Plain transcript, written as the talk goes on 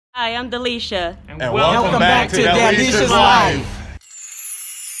Hi, I'm Dalesha. And welcome back to Daleshas Live.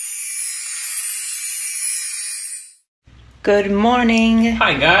 Good morning.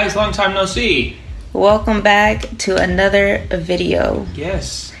 Hi guys, long time no see. Welcome back to another video.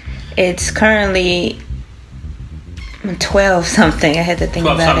 Yes. It's currently 12 something. I had to think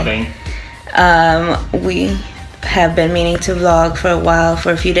about it. We have been meaning to vlog for a while,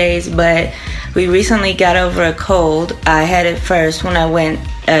 for a few days, but we recently got over a cold. I had it first when I went,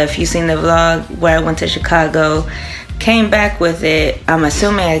 if you've seen the vlog where I went to Chicago, came back with it. I'm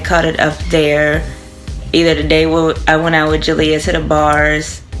assuming I caught it up there. Either the day I went out with Jalea to the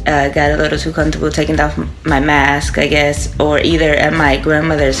bars, got a little too comfortable taking off my mask, I guess, or either at my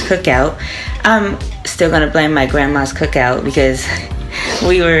grandmother's cookout. I'm still gonna blame my grandma's cookout because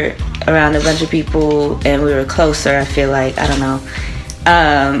we were around a bunch of people and we were closer, I feel like, I don't know.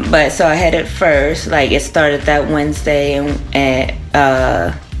 But so I had it first, like it started that Wednesday, and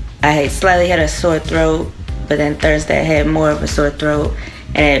I had slightly had a sore throat, but then Thursday I had more of a sore throat,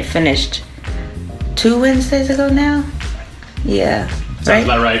 and it finished 2 Wednesdays ago now. Yeah, sounds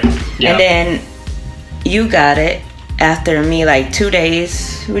about right. Yeah. And then you got it after me, like 2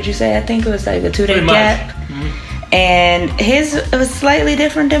 days. Would you say? I think it was like a 2-day gap. Mm-hmm. And his was slightly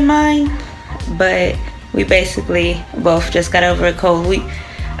different than mine, but we basically both just got over a cold.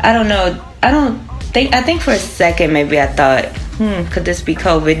 I don't know. I think for a second maybe I thought, could this be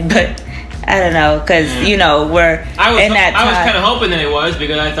COVID? But I don't know, because you know I was kind of hoping that it was,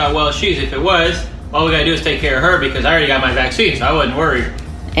 because I thought, well, if it was, all we gotta do is take care of her because I already got my vaccine, so I wasn't worried.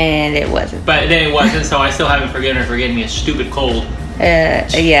 And it wasn't. But then it wasn't, so I still haven't forgiven her for getting me a stupid cold. Yeah,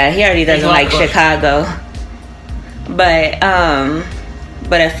 he already doesn't like Chicago. But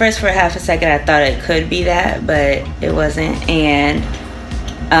at first for half a second I thought it could be that, but it wasn't. And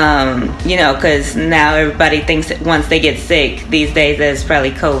you know, because now everybody thinks that once they get sick these days that it's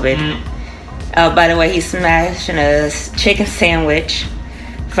probably COVID. By the way, he's smashing a chicken sandwich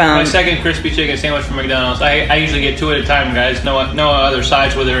from my second crispy chicken sandwich from McDonald's. I usually get 2 at a time, guys. No other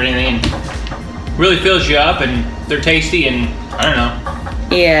sides with it or anything. And really fills you up, and they're tasty, and I don't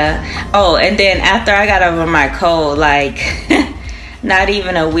know. Yeah. Oh, and then after I got over my cold, like not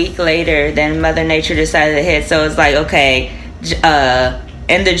even a week later, then Mother Nature decided to hit. So it's like, okay,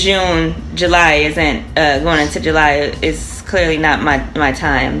 end of June, July isn't going into July is clearly not my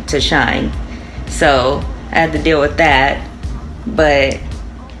time to shine. So I had to deal with that, but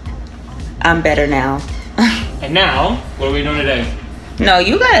I'm better now. And now, what are we doing today? No,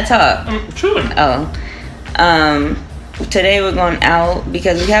 you gotta talk. True. Oh, today we're going out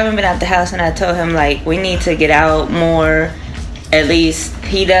because we haven't been out the house, and I told him like we need to get out more. At least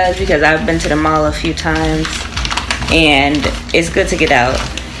he does, because I've been to the mall a few times, and it's good to get out.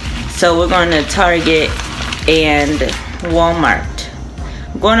 So we're going to Target and Walmart.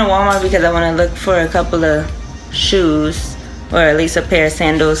 I'm going to Walmart because I want to look for a couple of shoes, or at least a pair of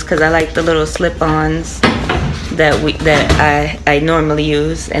sandals, because I like the little slip-ons that I normally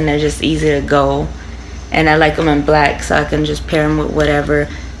use, and they're just easy to go. And I like them in black, so I can just pair them with whatever.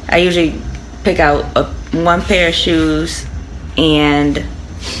 I usually pick out one pair of shoes and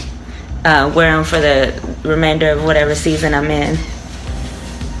wear them for the remainder of whatever season I'm in.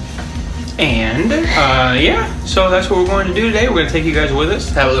 And yeah, so that's what we're going to do today. We're going to take you guys with us,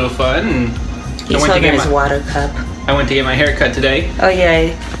 have a little fun. And he's holding his water cup. I went to get my hair cut today. Oh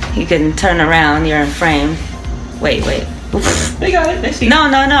yeah, you can turn around. You're in frame. Wait. They got it. They see. No.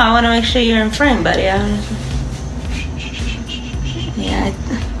 I want to make sure you're in frame, buddy. Yeah,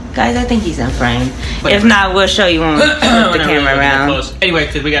 guys, I think he's in frame. Whatever. If not, we'll show you when we flip the camera around. Anyway,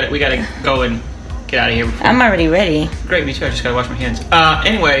 because we gotta go and get out of here. I'm already ready. Great, me too. I just gotta wash my hands.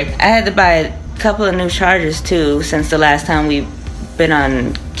 Anyway, I had to buy a couple of new chargers too since the last time we've been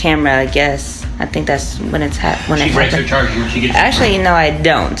on camera, I guess. I think that's when it's when she breaks her charger when she gets. Actually, no, I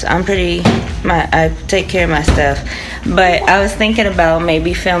don't. I take care of my stuff. But I was thinking about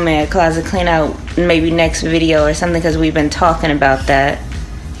maybe filming a closet clean out, maybe next video or something, because we've been talking about that,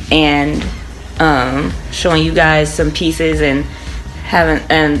 and showing you guys some pieces and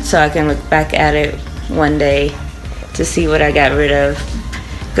so I can look back at it one day to see what I got rid of,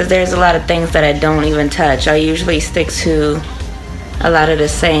 because there's a lot of things that I don't even touch. I usually stick to a lot of the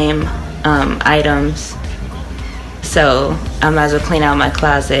same items, so I might as well clean out my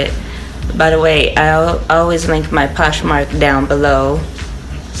closet. By the way, I'll always link my Poshmark down below,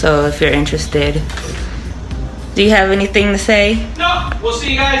 so if you're interested. Do you have anything to say? No, we'll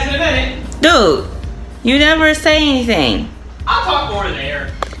see you guys in a minute. Dude, you never say anything. I'll talk more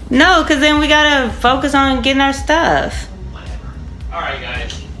there. No, because then we gotta focus on getting our stuff. Whatever. Alright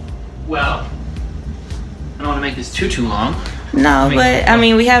guys, well, I don't want to make this too long. No, but I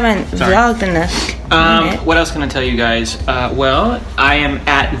mean, we haven't vlogged enough. What else can I tell you guys? Well, I am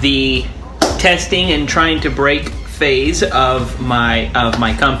at the testing and trying to break phase of my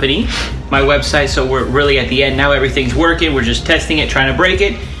company, my website. So we're really at the end now. Everything's working. We're just testing it, trying to break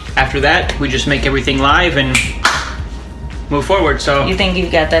it. After that, we just make everything live and move forward. So you think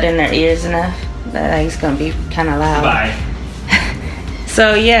you've got that in their ears enough? That it's gonna be kind of loud. Bye.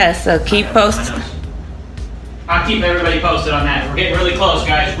 So yeah, so keep posting. I'll keep everybody posted on that. We're getting really close,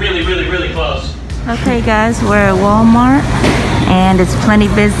 guys. Really, really, really close. Okay, guys, we're at Walmart, and it's plenty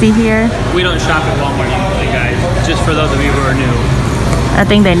busy here. We don't shop at Walmart usually, guys. Just for those of you who are new. I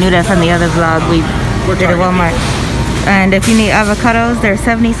think they knew that from the other vlog we did at Walmart. And if you need avocados, they're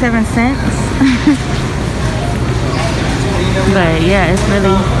 77 cents. But yeah, it's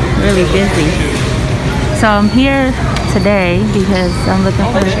really, really busy. So I'm here today because I'm looking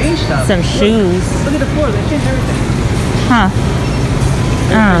for some shoes. Look at the floor, they changed everything. Huh.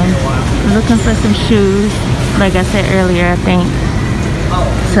 I'm looking for some shoes, like I said earlier, I think.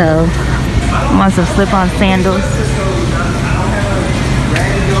 So, I want some slip-on sandals.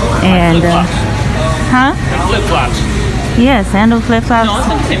 And, huh? Flip-flops. Yeah, sandal flip-flops. No, it's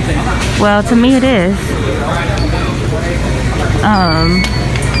not the same thing. Well, to me it is.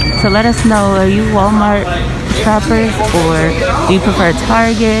 So let us know, are you Walmart shoppers or do you prefer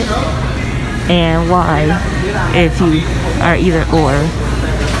Target, and why, if you are either or?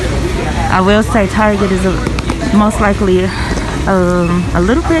 I will say Target is most likely a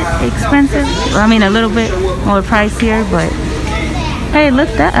little bit expensive. I mean, a little bit more pricier, but hey, look,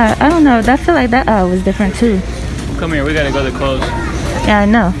 that I don't know, I feel like that was different too. Come here, we gotta go to the clothes. Yeah, I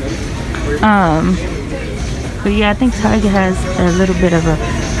know. But yeah, I think Target has a little bit of a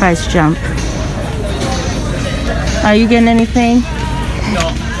price jump. Are you getting anything?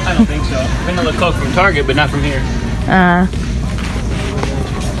 No, I don't think so. I'm gonna look close from Target, but not from here.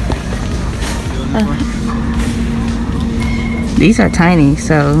 These are tiny,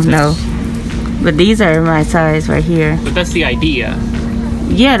 so no. But these are my size right here. But that's the idea.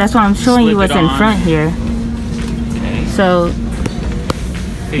 Yeah, that's why I'm showing you what's in front here. Okay. So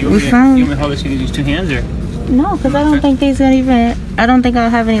Hey, we found. You want me to hold this with these two hands, or? No, because I don't think these are even. I don't think I'll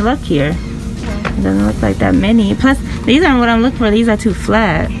have any luck here. It doesn't look like that many. Plus, these aren't what I'm looking for. These are too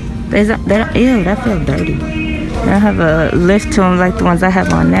flat. Ew, that feels dirty. They don't have a lift to them like the ones I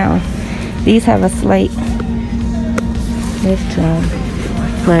have on now. These have a slight lift to them.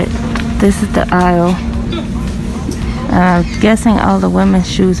 But this is the aisle. I'm guessing all the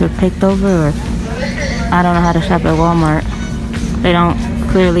women's shoes are picked over, or I don't know how to shop at Walmart. They don't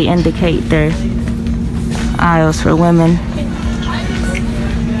clearly indicate their aisles for women.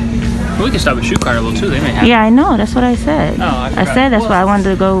 Well, we can stop at Shoe Carnival too. They may have. Yeah, I know. That's what I said. Oh, I said that's why I wanted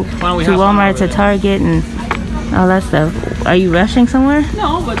to go to Walmart, to Target, and all that stuff. Are you rushing somewhere?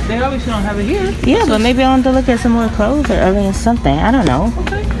 No, but they obviously don't have it here. Yeah, but maybe I want to look at some more clothes, or I mean something. I don't know.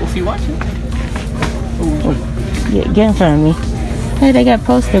 Okay. Well, if you want to. Get in front of me. Hey, they got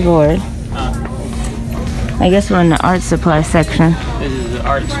poster board. I guess we're in the art supply section. This is the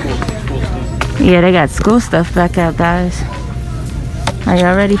art school stuff. Yeah, they got school stuff back out, guys. Are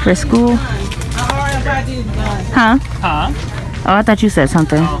y'all ready for school? Huh? Huh? Oh, I thought you said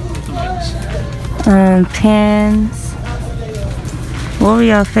something. Pens. What were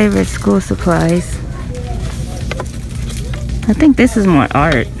y'all favorite school supplies? I think this is more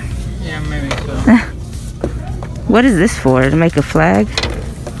art. Yeah, maybe so. What is this for? To make a flag?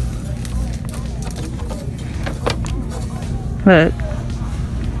 Look.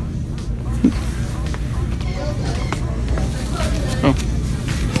 Oh.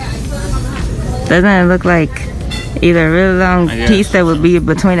 Doesn't it look like either a really long piece that would be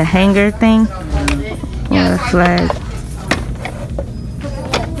between a hanger thing or a flag?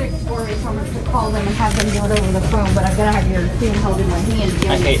 Call them and have them do it over the phone, but I've got to have your thing held in my hand.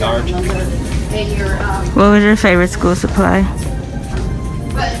 I hate art. And your, What was your favorite school supply?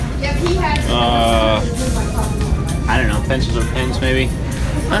 I don't know, pencils or pens maybe.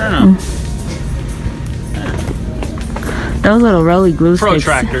 I don't know. Those little roly glue sticks.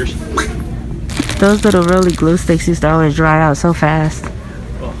 Protractors. Those little roly glue sticks used to always dry out so fast.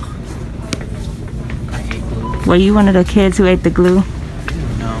 Ugh. I hate glue. Were you one of the kids who ate the glue?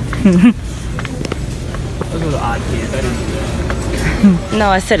 No. Those are the odd kids. I didn't do that. No,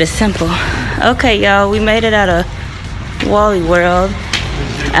 I said it's simple. Okay, y'all, we made it out of Wally World.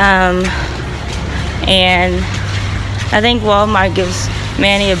 And I think Walmart gives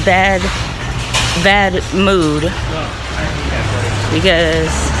Manny a bad mood.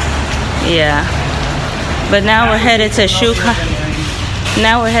 Because, yeah. But now we're headed to Shoe Carnival.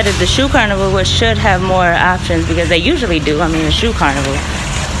 Now we're headed to Shoe Carnival, which should have more options because they usually do. I mean, a Shoe Carnival.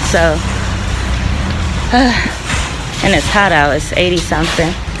 So, and it's hot out. It's 80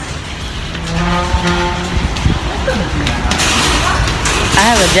 something. I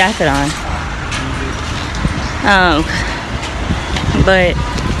have a jacket on. But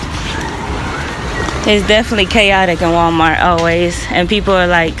it's definitely chaotic in Walmart always, and people are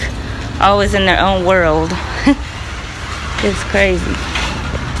like always in their own world. It's crazy.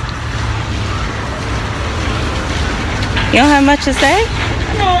 You don't have much to say?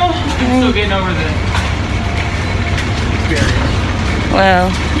 No, I'm still getting over the experience.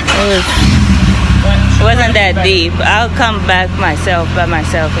 Well, it wasn't that deep. I'll come back by myself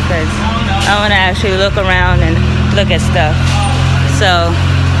because I want to actually look around and look at stuff. So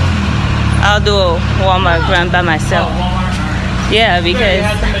I'll do a Walmart run by myself. Yeah, because.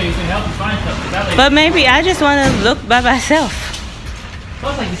 But maybe I just want to look by myself.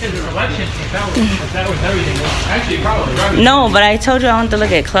 Plus, like you said, the selection, if that was everything, actually probably. No, but I told you I wanted to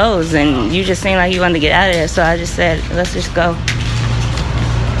look at clothes, and you just seemed like you wanted to get out of there, so I just said, let's just go.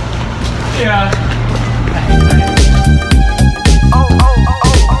 Yeah.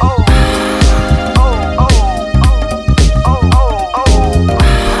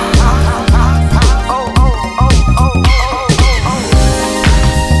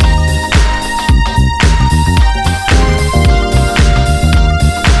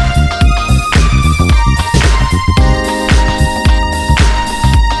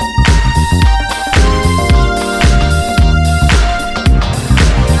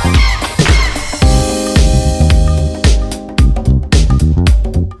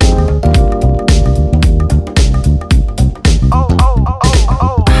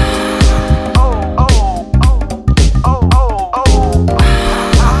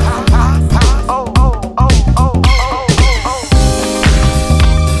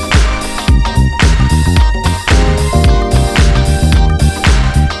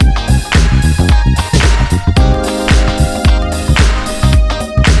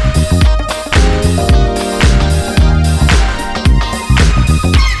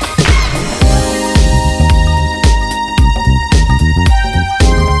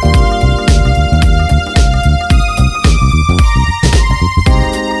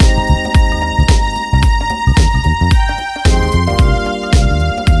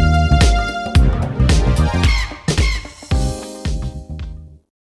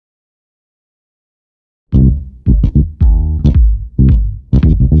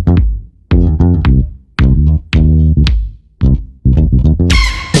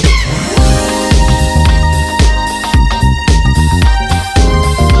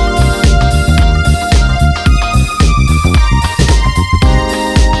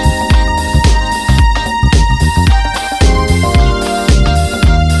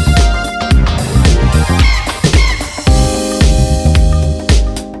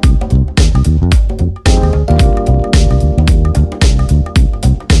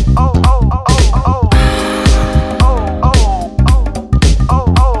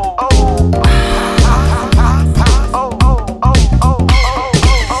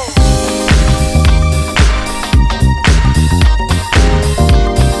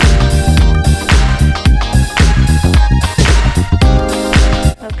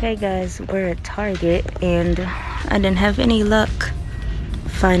 Okay guys, we're at Target and I didn't have any luck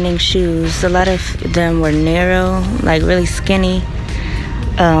finding shoes. A lot of them were narrow, like really skinny,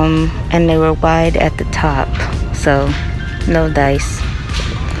 and they were wide at the top, so no dice.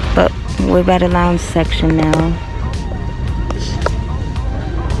 But we're by the lounge section now.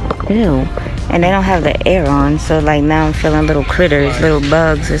 Ew. And they don't have the air on, so like now I'm feeling little critters, little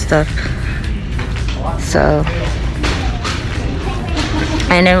bugs and stuff. So,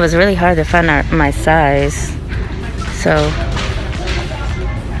 and it was really hard to find my size. So,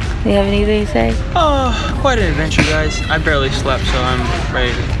 do you have anything to say? Oh, quite an adventure, guys. I barely slept, so I'm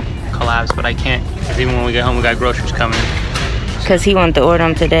ready to collapse, but I can't, because even when we get home, we got groceries coming. Because he wanted to order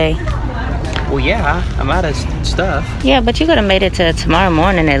them today. Well, yeah, I'm out of stuff. Yeah, but you could have made it to tomorrow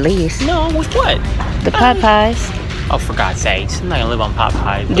morning at least. No, with what? The pot pies. Oh, for God's sakes. I'm not going to live on pot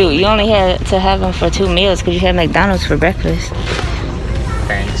pies. Dude, you only had to have them for 2 meals because you had McDonald's for breakfast.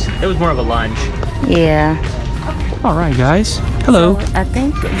 Thanks. It was more of a lunch. Yeah. All right, guys. Hello. So I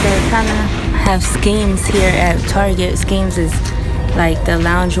think they kind of have Schemes here at Target. Schemes is like the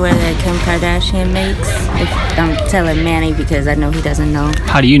loungewear that Kim Kardashian makes. I'm telling Manny because I know he doesn't know.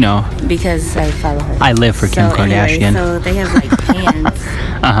 How do you know? Because I follow her. I live for Kim Kardashian. Anyway, so they have like pants.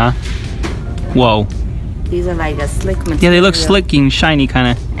 Uh-huh. Whoa. These are like a slick material. Yeah, they look slick and shiny kind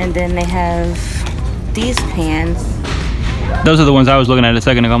of. And then they have these pants. Those are the ones I was looking at a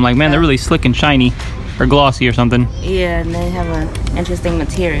second ago. I'm like, man, they're really slick and shiny, or glossy or something. Yeah, and they have an interesting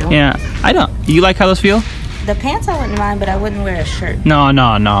material. Yeah, I don't. You like how those feel? The pants I wouldn't mind, but I wouldn't wear a shirt. No.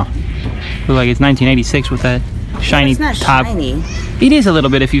 Look like it's 1986 with that shiny it's not top. Shiny. It is a little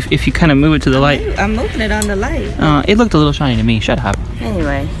bit if you kind of move it to the light. I'm moving it on the light. It looked a little shiny to me. Shut up.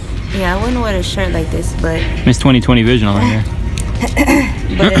 Anyway, yeah, I wouldn't wear a shirt like this, but Miss 2020 vision on here.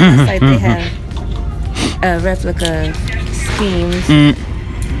 but it looks like they have replica schemes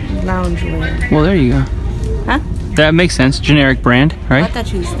loungewear. Well, there you go. Huh? That makes sense. Generic brand, I right?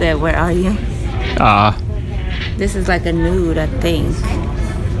 thought you said, where are you? This is like a nude, I think.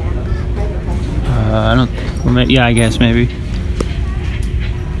 I don't. Well, yeah, I guess maybe.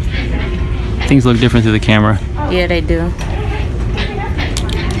 Things look different through the camera. Yeah, they do.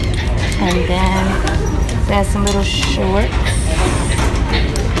 And then there's some little shorts.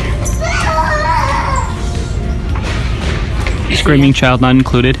 Screaming child not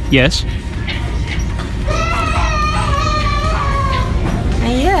included. Yes.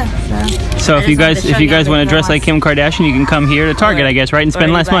 And yeah. So if you guys want to dress like Kim Kardashian, you can come here to Target, I guess, right, and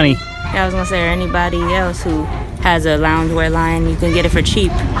spend less money. I was gonna say, or anybody else who has a loungewear line, you can get it for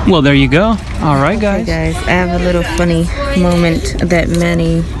cheap. Well, there you go. All right, guys. Okay, guys, I have a little funny moment that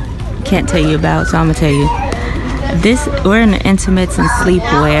many can't tell you about, so I'm gonna tell you. We're in the intimates and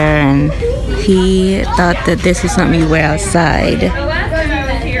sleepwear, and he thought that this was something you wear outside.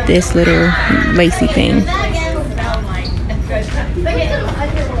 This little lacy thing.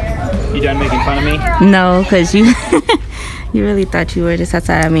 You done making fun of me? No, because you you really thought you wore this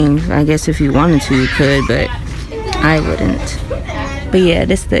outside. I mean, I guess if you wanted to, you could, but I wouldn't. But yeah,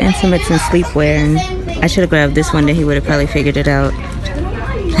 this is the intimates and sleepwear, and I should have grabbed this one, then he would have probably figured it out.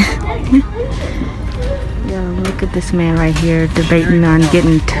 Yo, look at this man right here debating on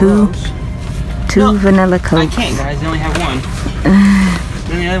getting two vanilla Cokes. I can't, guys. They only have one.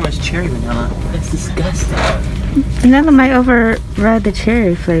 Then the other one's cherry vanilla. That's disgusting. Vanilla might override the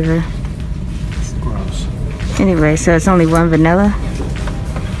cherry flavor. It's gross. Anyway, so it's only one vanilla?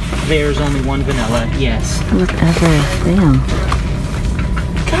 There's only one vanilla, yes. Whatever. Damn.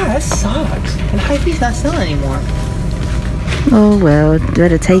 God, that sucks. And Hy-Vee's not selling anymore. Oh well,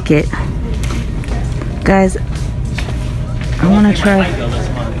 better take it. Guys, I want to try.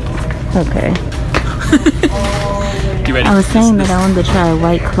 Okay. You ready? I was saying that I wanted to try a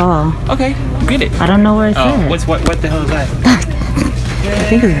White Claw. Okay, get it. I don't know where it's at. What the hell is that? I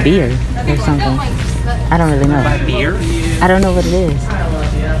think it's beer or something. I don't really know. Beer? I don't know what it is.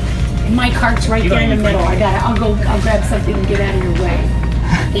 My cart's right there in the middle. I'll grab something and get out of your way.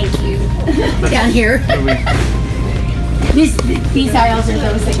 Thank you. Down here. These aisles are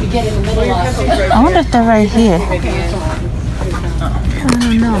those that you get in the middle of. I wonder if they're right here. I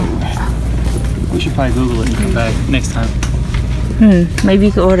don't know. We should probably Google it and come back next time. Maybe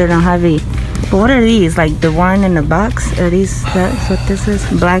you could order it on Hy-Vee. But what are these? Like the wine in the box? Are these, that's what this is?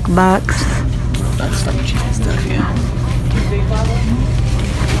 Black box? That's some cheap stuff, yeah.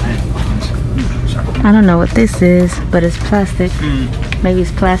 I don't know what this is, but it's plastic. Maybe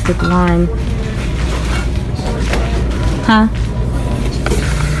it's plastic wine. Huh?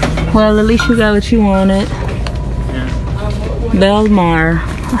 Well, at least you got what you wanted. Yeah. Belmar.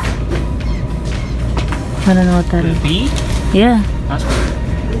 I don't know what that is. B? Yeah. That's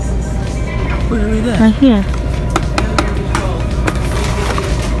where is that? Right here.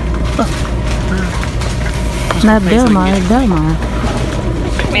 Not Belmar, it's Belmar.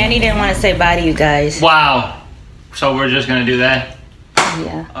 Manny didn't want to say bye to you guys. Wow. So we're just gonna do that?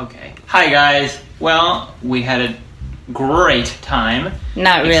 Yeah. Okay. Hi guys. Well, we had a great time.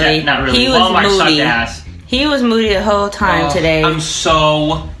 Not really. Not really. He was Wal-Mart sucked moody. ass. He was moody the whole time today. I'm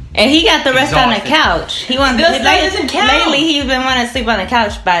so And he got the rest on the exhausted. couch. He wants. That doesn't count. Lately, he's been wanting to sleep on the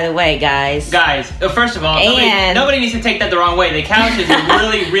couch. By the way, guys. Guys, first of all, And- nobody needs to take that the wrong way. The couch is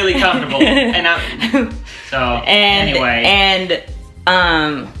really, really comfortable.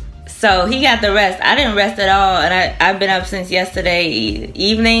 So he got the rest. I didn't rest at all, and I've been up since yesterday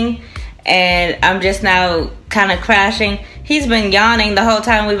evening, and I'm just now kind of crashing. He's been yawning the whole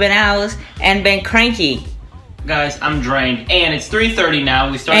time we've been out and been cranky. Guys, I'm drained, and it's 3:30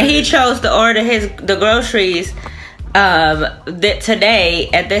 now. We started. And he chose to order the groceries today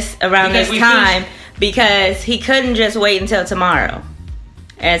at around this time because he couldn't just wait until tomorrow,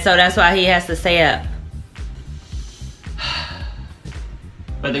 and so that's why he has to stay up.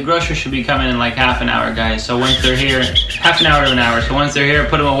 But the groceries should be coming in like half an hour, guys. So once they're here, half an hour to an hour. So once they're here,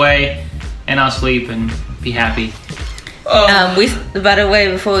 put them away, and I'll sleep and be happy. By the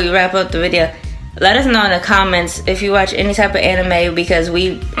way, before we wrap up the video, let us know in the comments if you watch any type of anime because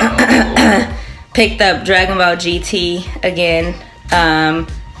we picked up Dragon Ball GT again.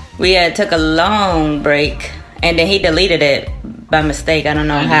 We took a long break, and then he deleted it by mistake. I don't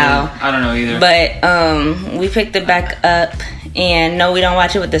know how. I don't know either. But we picked it back up, and no, we don't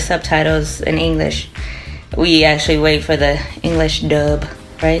watch it with the subtitles in English. We actually wait for the English dub,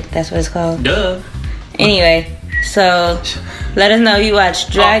 right? That's what it's called. Dub. Anyway, so let us know if you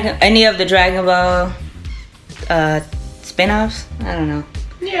watch any of the Dragon Ball spin-offs. I don't know.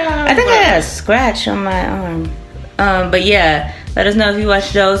 Yeah. I think I had a scratch on my arm. But yeah, let us know if you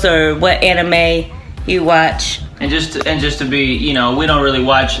watch those or what anime you watch. And just to be, you know, we don't really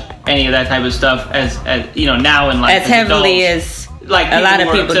watch any of that type of stuff as you know, now in life as heavily adults. as like a lot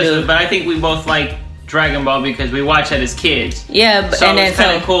of people do. But I think we both like Dragon Ball because we watched it as kids. Yeah, so and then it's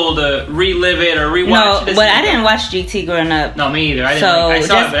kind of cool to relive it or rewatch. No, but I didn't watch GT growing up. No, me either. I didn't. So I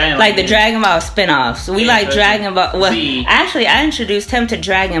saw it, but I didn't like the Dragon Ball spin-offs. We like Dragon Ball. Well, actually, I introduced him to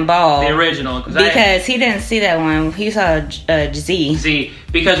Dragon Ball, the original, because he didn't see that one. He saw Z. Z.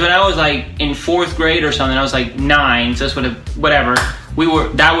 Because when I was like in 4th grade or something, I was like 9. So that's whatever.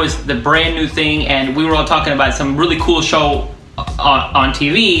 That was the brand new thing, and we were all talking about some really cool show on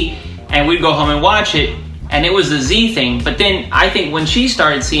TV, and we'd go home and watch it. And it was the Z thing, but then I think when she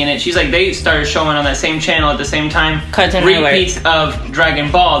started seeing it, she's like, they started showing on that same channel at the same time repeats of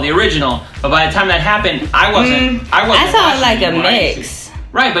Dragon Ball, the original. But by the time that happened, I wasn't. I saw like a mix.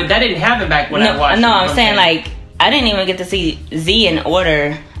 Right, but that didn't happen back when I watched. No, I'm saying like I didn't even get to see Z in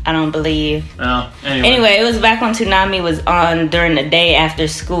order. I don't believe. Oh, anyway, it was back when Toonami was on during the day after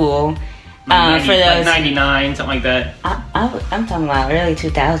school. For those like 99, something like that. I'm talking about early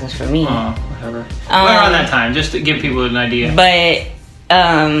 2000s for me. Oh, whatever. Around that time, just to give people an idea. But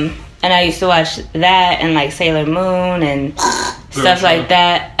and I used to watch that and like Sailor Moon and stuff like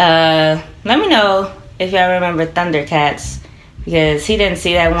that. Let me know if y'all remember Thundercats, because he didn't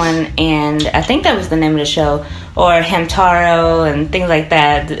see that one, and I think that was the name of the show, or Hamtaro and things like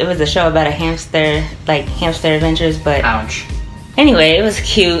that. It was a show about a hamster, like hamster adventures, but ouch. Anyway, it was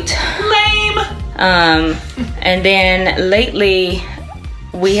cute. Lame. And then lately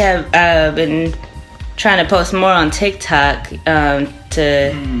we have been trying to post more on TikTok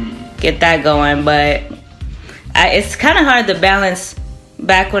to get that going, but it's kind of hard to balance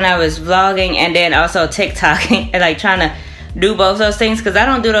back when I was vlogging and then also TikToking and like trying to do both those things, because I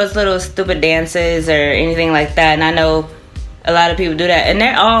don't do those little stupid dances or anything like that, and I know a lot of people do that, and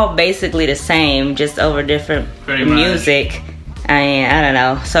they're all basically the same, just over different music. I mean, I don't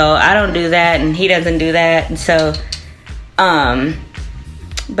know. So I don't do that, and he doesn't do that. And so,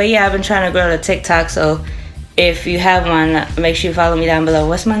 but yeah, I've been trying to grow the TikTok. So if you have one, make sure you follow me down below.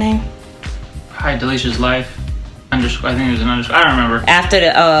 What's my name? Hi, Dalesha's Life. _ I think there's an underscore. I don't remember. After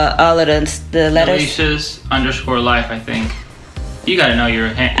the all of the letters. Dalesha's _ life. I think. You gotta know your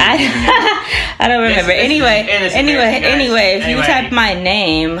hand. I don't remember. Anyway, if you type my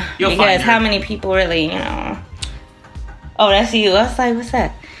name, because how many people really, you know. Oh, that's you. I was like, what's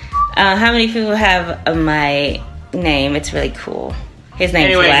that? How many people have my name? It's really cool. His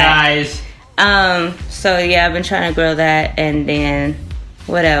name's guys. So yeah, I've been trying to grow that, and then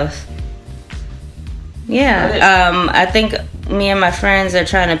what else? Yeah. I think me and my friends are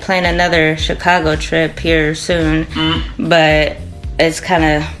trying to plan another Chicago trip here soon, but it's kind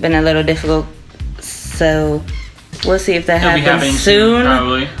of been a little difficult. So we'll see if that happens soon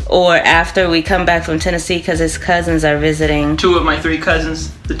or after we come back from Tennessee, because his cousins are visiting. 2 of my 3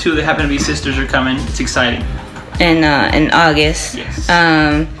 cousins, the 2 that happen to be sisters, are coming. It's exciting. In August. Yes.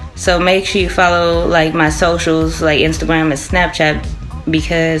 So make sure you follow like my socials, like Instagram and Snapchat,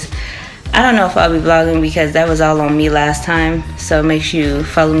 because I don't know if I'll be vlogging because that was all on me last time. So make sure you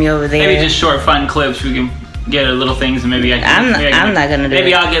follow me over there. Maybe just short, fun clips. We can get little things, and maybe I'm not gonna do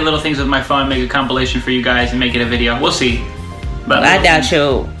maybe it. I'll get little things with my phone, make a compilation for you guys, and make it a video. We'll see. But I doubt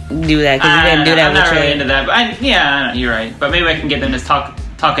you'll do that, because you didn't do that. I'm not really into that. But you're right. But maybe I can get them to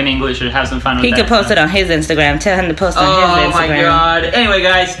talk in English or have some fun with that. He could post it on his Instagram. Tell him to post on his Instagram. Oh my God. Anyway,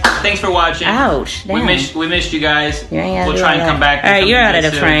 guys, thanks for watching. Ouch. Damn. We missed you guys. We'll try and come back. All right, you're out of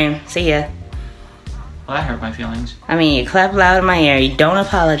the frame. See ya. Well, that hurt my feelings. I mean, you clap loud in my ear. You don't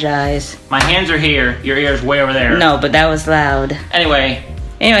apologize. My hands are here. Your ear's way over there. No, but that was loud. Anyway,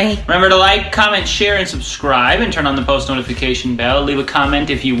 remember to like, comment, share, and subscribe, and turn on the post notification bell. Leave a comment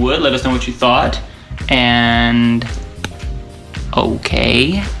if you would. Let us know what you thought. And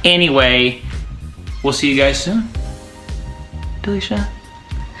okay. Anyway, we'll see you guys soon. Dalesha.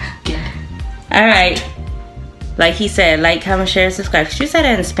 All right. Like he said, like, comment, share, subscribe. Could you say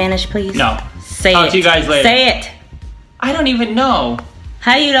that in Spanish, please? No. Say Talk it. to you guys later. Say it. I don't even know.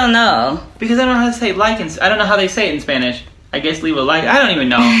 How you don't know? Because I don't know how to say like, and I don't know how they say it in Spanish. I guess leave a like. I don't even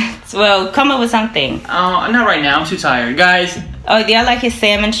know. Well, come up with something. Oh, not right now. I'm too tired. Guys. Oh, do y'all like his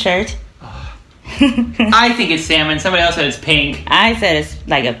salmon shirt? I think it's salmon. Somebody else said it's pink. I said it's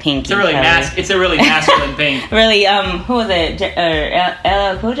like a pinky. It's a really masculine pink. Really, who was it?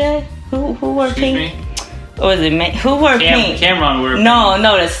 LL Cool J? Who wore Excuse pink? me? Or was it who wore pink? Cameron wore pink.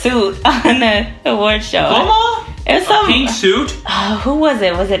 No, the suit on the award show. Como? It was some pink suit? Who was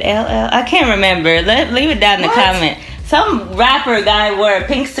it? Was it LL? I can't remember. Leave it down in the comment. Some rapper guy wore a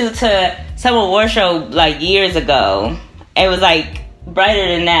pink suit to some award show like years ago. It was like brighter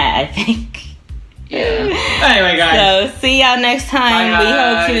than that, I think. Yeah. Anyway, guys. So see y'all next time.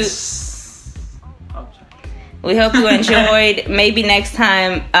 Bye, We hope you enjoyed. Maybe next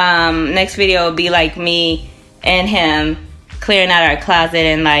time, next video will be like me and him clearing out our closet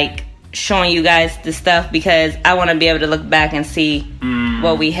and like showing you guys the stuff, because I want to be able to look back and see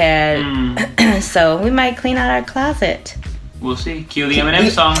what we had. So we might clean out our closet. We'll see. Cue the Eminem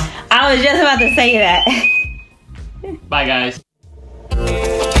song. I was just about to say that. Bye, guys.